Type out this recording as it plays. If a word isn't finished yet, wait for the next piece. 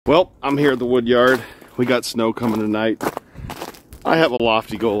Well, I'm here at the wood yard. We got snow coming tonight. I have a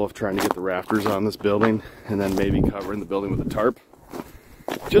lofty goal of trying to get the rafters on this building and then maybe covering the building with a tarp.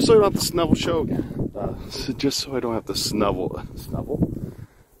 Just so I don't have to just so I don't have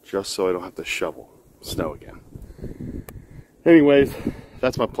to shovel snow again. Anyways,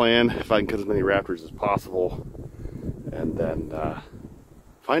 that's my plan. If I can cut as many rafters as possible and then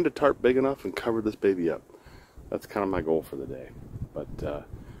find a tarp big enough and cover this baby up. That's kind of my goal for the day. But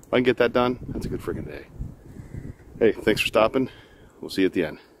if I can get that done, that's a good freaking day. Hey, thanks for stopping. We'll see you at the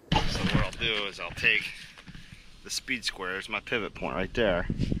end. So what I'll do is I'll take the speed square, there's my pivot point right there,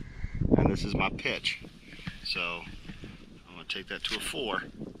 and this is my pitch. So I'm going to take that to a 4.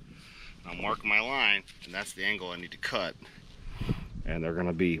 I'll mark my line, and that's the angle I need to cut. And they're going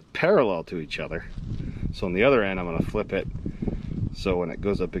to be parallel to each other. So on the other end, I'm going to flip it so when it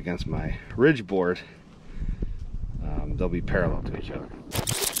goes up against my ridge board, they'll be parallel to each other.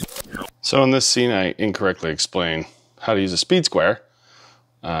 So in this scene, I incorrectly explained how to use a speed square.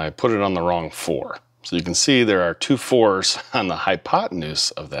 I put it on the wrong 4. So you can see there are 2 4s on the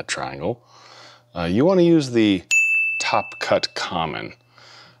hypotenuse of that triangle. You want to use the top cut common.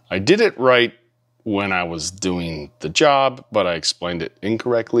 I did it right when I was doing the job, but I explained it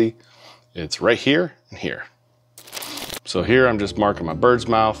incorrectly. It's right here and here. So here I'm just marking my bird's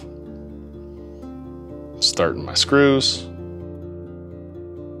mouth, starting my screws.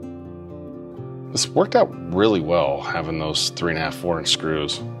 This worked out really well, having those 3.5, 4-inch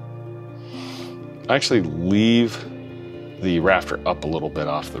screws. I actually leave the rafter up a little bit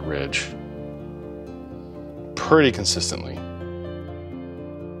off the ridge pretty consistently.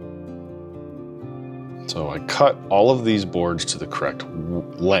 So I cut all of these boards to the correct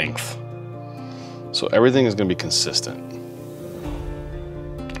length. So everything is going to be consistent.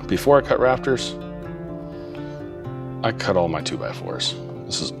 Before I cut rafters, I cut all my 2x4s.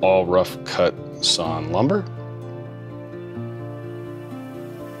 This is all rough cut sawn lumber.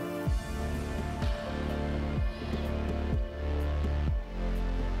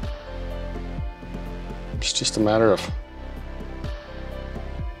 It's just a matter of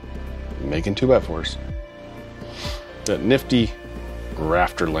making 2x4s. That nifty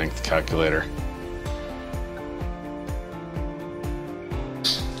rafter length calculator.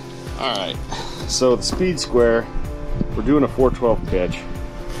 All right, so the speed square, we're doing a 412 pitch,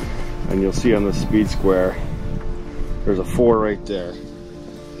 and you'll see on the speed square, there's a 4 right there.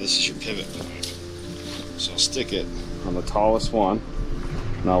 This is your pivot point. So I'll stick it on the tallest one,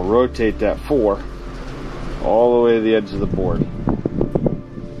 and I'll rotate that 4 all the way to the edge of the board.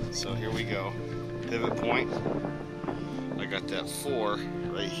 So here we go, pivot point. I got that 4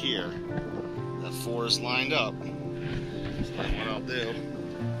 right here. That 4 is lined up. So then what I'll do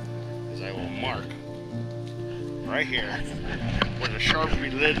is I will mark right here with a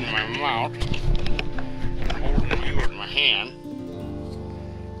Sharpie lid in my mouth, holding you in my hand.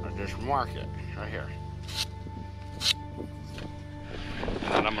 I just mark it right here.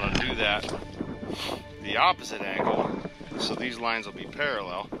 And then I'm going to do that the opposite angle, so these lines will be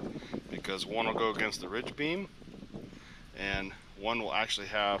parallel, because one will go against the ridge beam and one will actually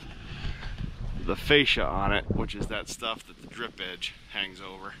have the fascia on it, which is that stuff that the drip edge hangs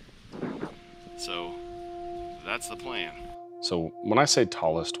over. So that's the plan. So when I say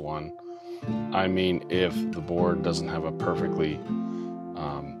tallest one, I mean if the board doesn't have a perfectly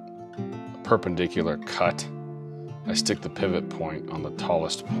perpendicular cut, I stick the pivot point on the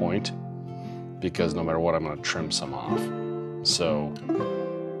tallest point, because no matter what, I'm going to trim some off. So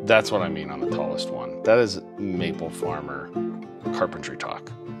that's what I mean on the tallest one. That is maple farmer carpentry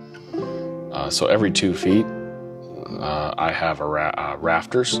talk. So every 2 feet, I have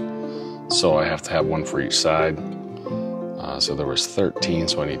rafters. So I have to have one for each side. So there was 13,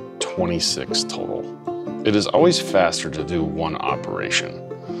 so I need 26 total. It is always faster to do one operation.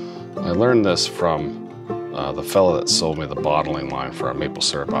 I learned this from the fellow that sold me the bottling line for our maple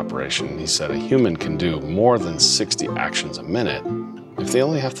syrup operation. He said a human can do more than 60 actions a minute if they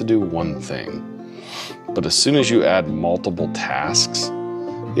only have to do one thing. But as soon as you add multiple tasks,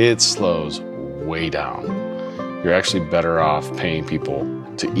 it slows way down. You're actually better off paying people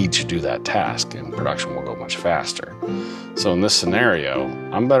to each do that task, and production will go much faster. So in this scenario,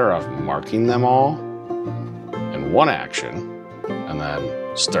 I'm better off marking them all in one action and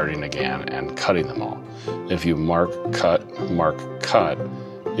then starting again and cutting them all. If you mark, cut,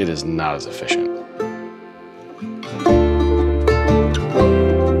 it is not as efficient.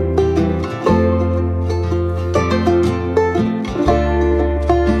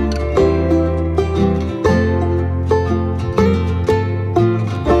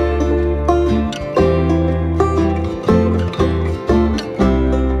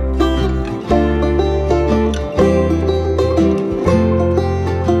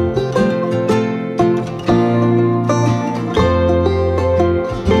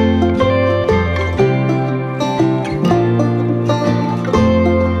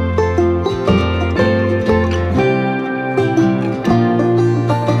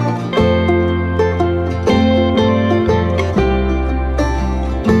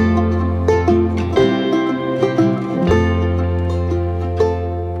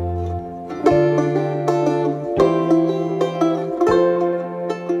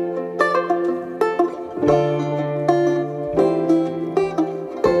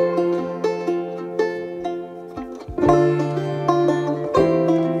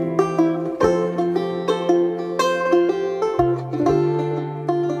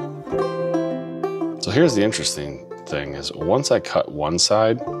 So here's the interesting thing is once I cut one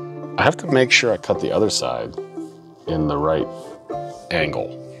side, I have to make sure I cut the other side in the right angle.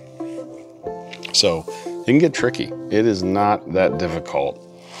 So it can get tricky. It is not that difficult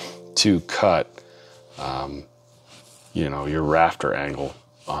to cut, you know, your rafter angle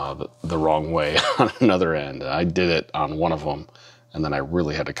the wrong way on another end. I did it on one of them, and then I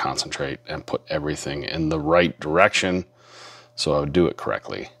really had to concentrate and put everything in the right direction so I would do it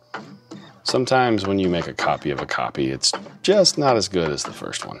correctly. Sometimes when you make a copy of a copy, it's just not as good as the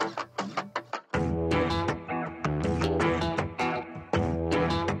first one.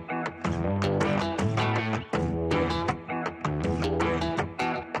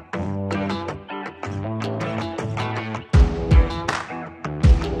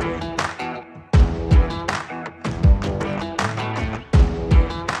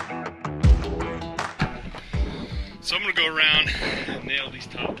 So I'm gonna go around and nail these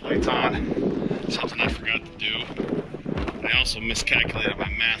top plates on. Something I forgot to do. I also miscalculated my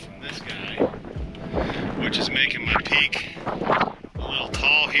math on this guy, which is making my peak a little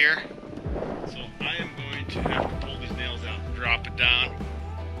tall here. So I am going to have to pull these nails out and drop it down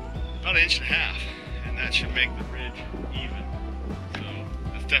about 1.5 inches, and that should make the ridge even. So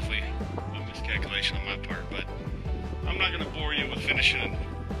that's definitely a miscalculation on my part, but I'm not gonna bore you with finishing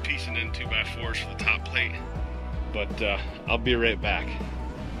and piecing in 2x4s for the top plate. But I'll be right back.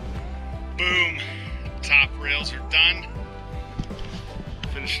 Boom, top rails are done.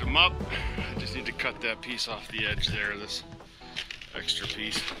 Finished them up. I just need to cut that piece off the edge there, this extra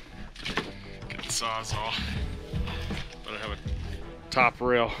piece. Get the sawzall. But I have a top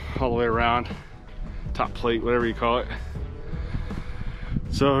rail all the way around, top plate, whatever you call it.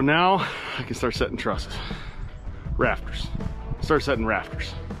 So now I can start setting trusses. Rafters. Start setting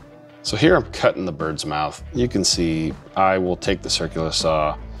rafters. So here I'm cutting the bird's mouth. You can see I will take the circular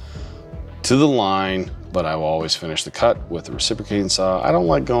saw to the line, but I will always finish the cut with the reciprocating saw. I don't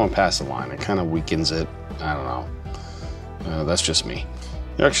like going past the line. It kind of weakens it. I don't know. That's just me.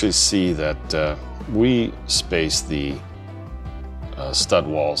 You actually see that we space the stud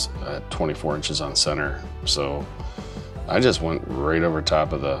walls at 24 inches on center. So I just went right over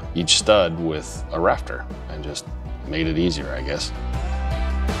top of each stud with a rafter and just made it easier, I guess.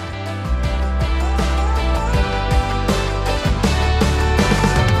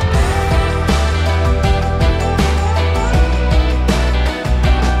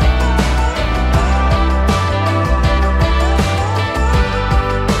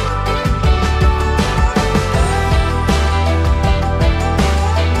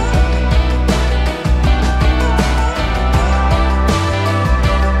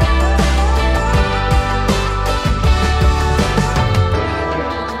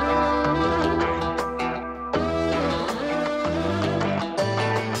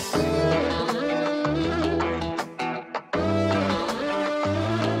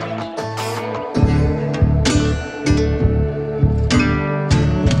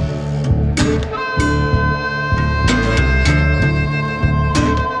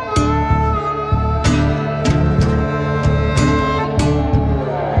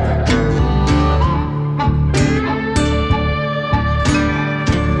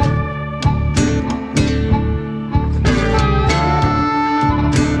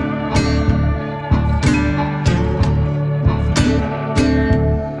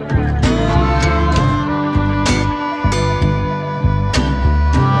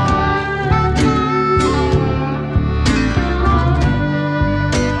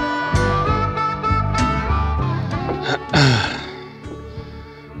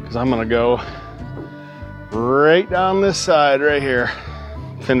 Because I'm gonna go right down this side right here,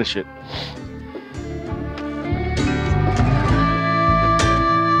 finish it.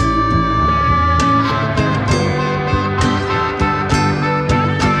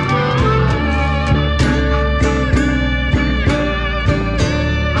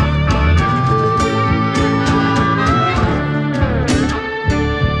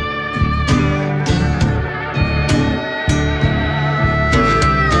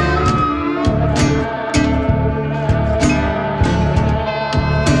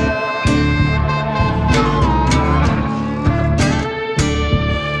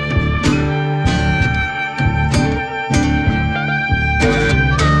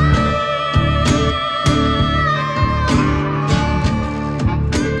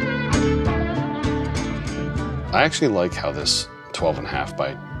 I actually like how this 12.5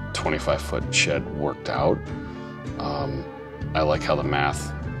 by 25 foot shed worked out. I like how the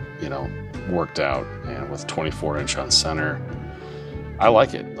math, you know, worked out, and with 24-inch on center, I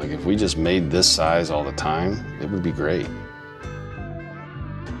like it. Like if we just made this size all the time, it would be great.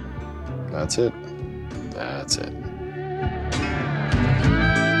 That's it. That's it.